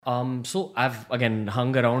So I've again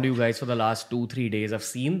hung around you guys for the last 2-3 days. I've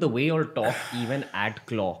seen the way you talk even at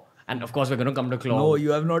Claw. And of course, we're going to come to Claw. No,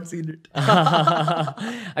 you have not seen it.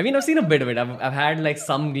 I mean, I've seen a bit of it. I've had like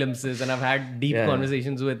some glimpses and I've had deep Yeah.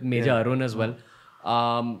 conversations with Major Arun as well.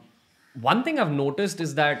 One thing I've noticed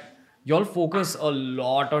is that y'all focus a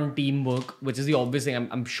lot on teamwork, which is the obvious thing.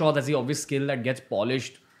 I'm sure that's the obvious skill that gets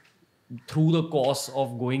polished through the course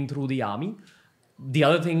of going through the army. The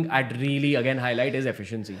other thing I'd really again highlight is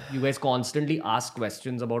efficiency. You guys constantly ask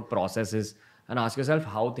questions about processes and ask yourself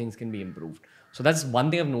how things can be improved. So that's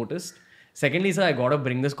one thing I've noticed. Secondly, sir, I gotta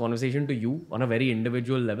bring this conversation to you on a very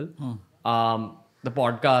individual level. The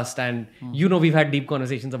podcast, and we've had deep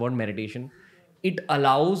conversations about meditation. It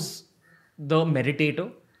allows the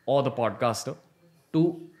meditator or the podcaster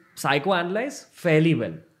to psychoanalyze fairly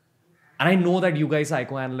well. And I know that you guys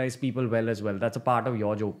psychoanalyze people well as well. That's a part of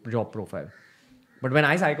your job profile. But when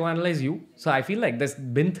I psychoanalyze you, so I feel like there's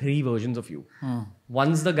been 3 versions of you.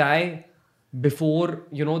 One's the guy before,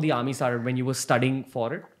 the army started, when you were studying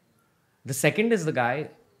for it. The second is the guy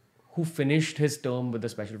who finished his term with the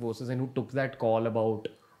special forces and who took that call about,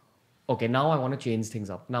 okay, now I want to change things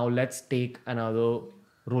up. Now let's take another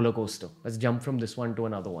roller coaster. Let's jump from this one to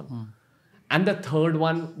another one. And the third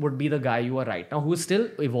one would be the guy you are right now, who is still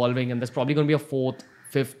evolving. And there's probably going to be a 4th,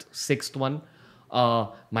 5th, 6th one.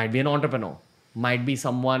 Might be an entrepreneur. Might be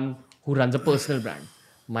someone who runs a personal brand.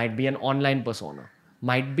 Might be an online persona.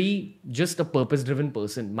 Might be just a purpose-driven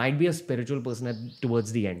person. Might be a spiritual person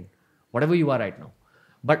towards the end. Whatever you are right now.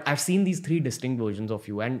 But I've seen these 3 distinct versions of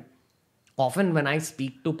you. And often when I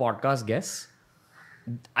speak to podcast guests,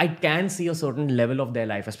 I can see a certain level of their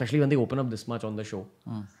life, especially when they open up this much on the show.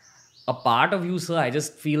 A part of you, sir, I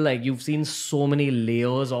just feel like you've seen so many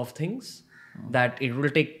layers of things that it will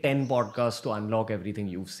take 10 podcasts to unlock everything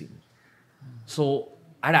you've seen. So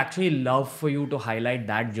I'd actually love for you to highlight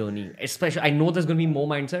that journey. Especially, I know there's going to be more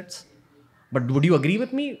mindsets, but would you agree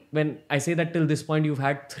with me when I say that till this point you've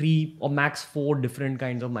had 3 or max 4 different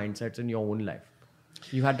kinds of mindsets in your own life?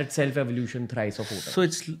 You had that self-evolution thrice or 4 times. So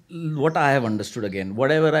it's what I have understood again.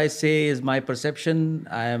 Whatever I say is my perception.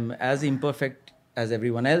 I am as imperfect as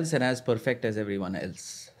everyone else and as perfect as everyone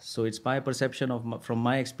else. So it's my perception from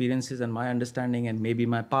my experiences and my understanding, and maybe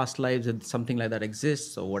my past lives and something like that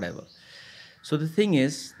exists or whatever. So the thing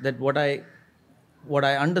is that what I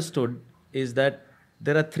understood is that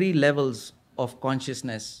there are 3 levels of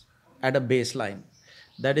consciousness at a baseline.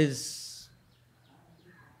 That is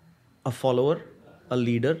a follower, a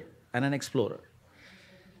leader, and an explorer.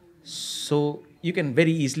 So you can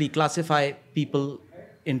very easily classify people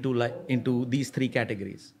into these 3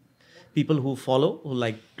 categories. People who follow, who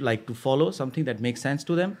like to follow something that makes sense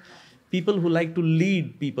to them. People who like to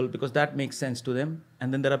lead people because that makes sense to them.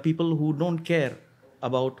 And then there are people who don't care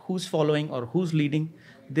about who's following or who's leading.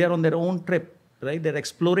 They are on their own trip, right? They're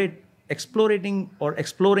exploring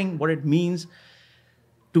what it means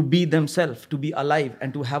to be themselves, to be alive,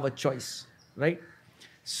 and to have a choice, right?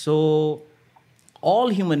 So all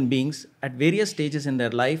human beings at various stages in their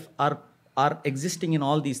life are existing in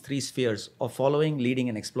all these 3 spheres of following, leading,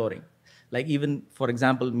 and exploring. Like even, for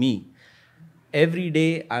example, me. Every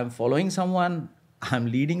day I'm following someone, I'm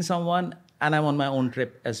leading someone, and I'm on my own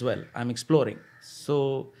trip as well. I'm exploring.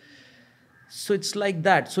 So it's like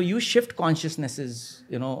that. So you shift consciousnesses,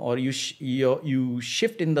 or you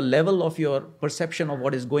shift in the level of your perception of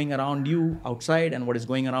what is going around you outside and what is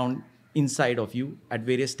going around inside of you at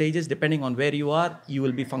various stages. Depending on where you are, you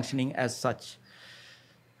will be functioning as such.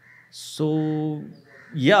 So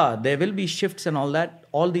yeah, there will be shifts and all that.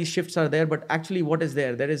 All these shifts are there, but actually what is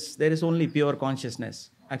there? There is only pure consciousness.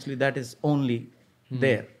 Actually, that is only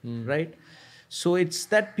there, right? So it's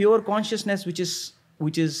that pure consciousness which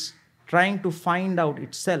is trying to find out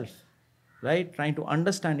itself, right? Trying to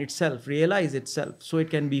understand itself, realize itself, so it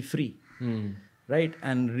can be free, right?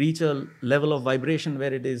 And reach a level of vibration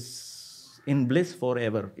where it is in bliss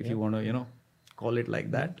forever, if you want to, call it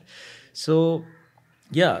like that. So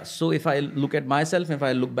yeah, so if I look at myself, if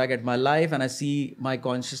I look back at my life and I see my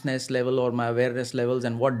consciousness level or my awareness levels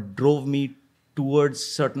and what drove me towards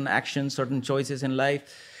certain actions, certain choices in life,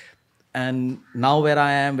 and now where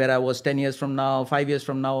I am, where I was 10 years from now, 5 years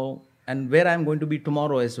from now, and where I'm going to be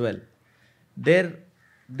tomorrow as well. There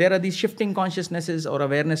are these shifting consciousnesses or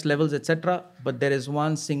awareness levels, etc. But there is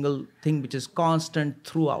one single thing which is constant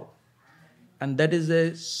throughout. And that is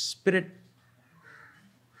a spirit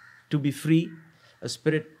to be free. A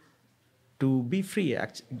spirit to be free,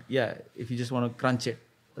 if you just want to crunch it.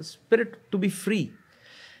 A spirit to be free.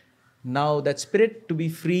 Now, that spirit to be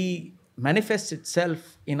free manifests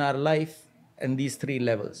itself in our life in these 3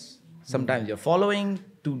 levels. Sometimes you're following,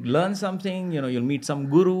 to learn something, you'll meet some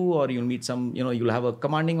guru, or you'll meet some, you'll have a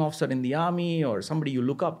commanding officer in the army, or somebody you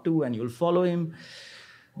look up to, and you'll follow him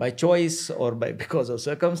by choice or by because of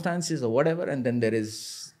circumstances or whatever. And then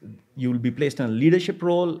you'll be placed in a leadership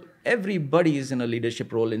role. Everybody is in a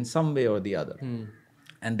leadership role in some way or the other.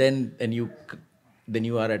 And then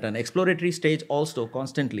you are at an exploratory stage also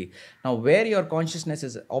constantly. Now, where your consciousness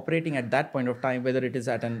is operating at that point of time, whether it is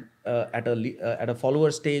at a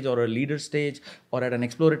follower stage or a leader stage or at an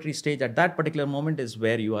exploratory stage, at that particular moment is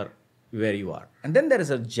where you are. And then there is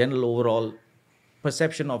a general overall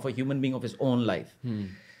perception of a human being of his own life.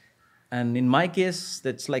 And in my case,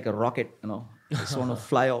 that's like a rocket, it's want to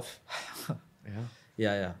fly off.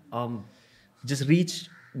 Yeah. Just reach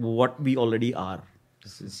what we already are.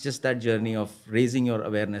 It's just that journey of raising your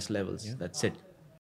awareness levels. That's it.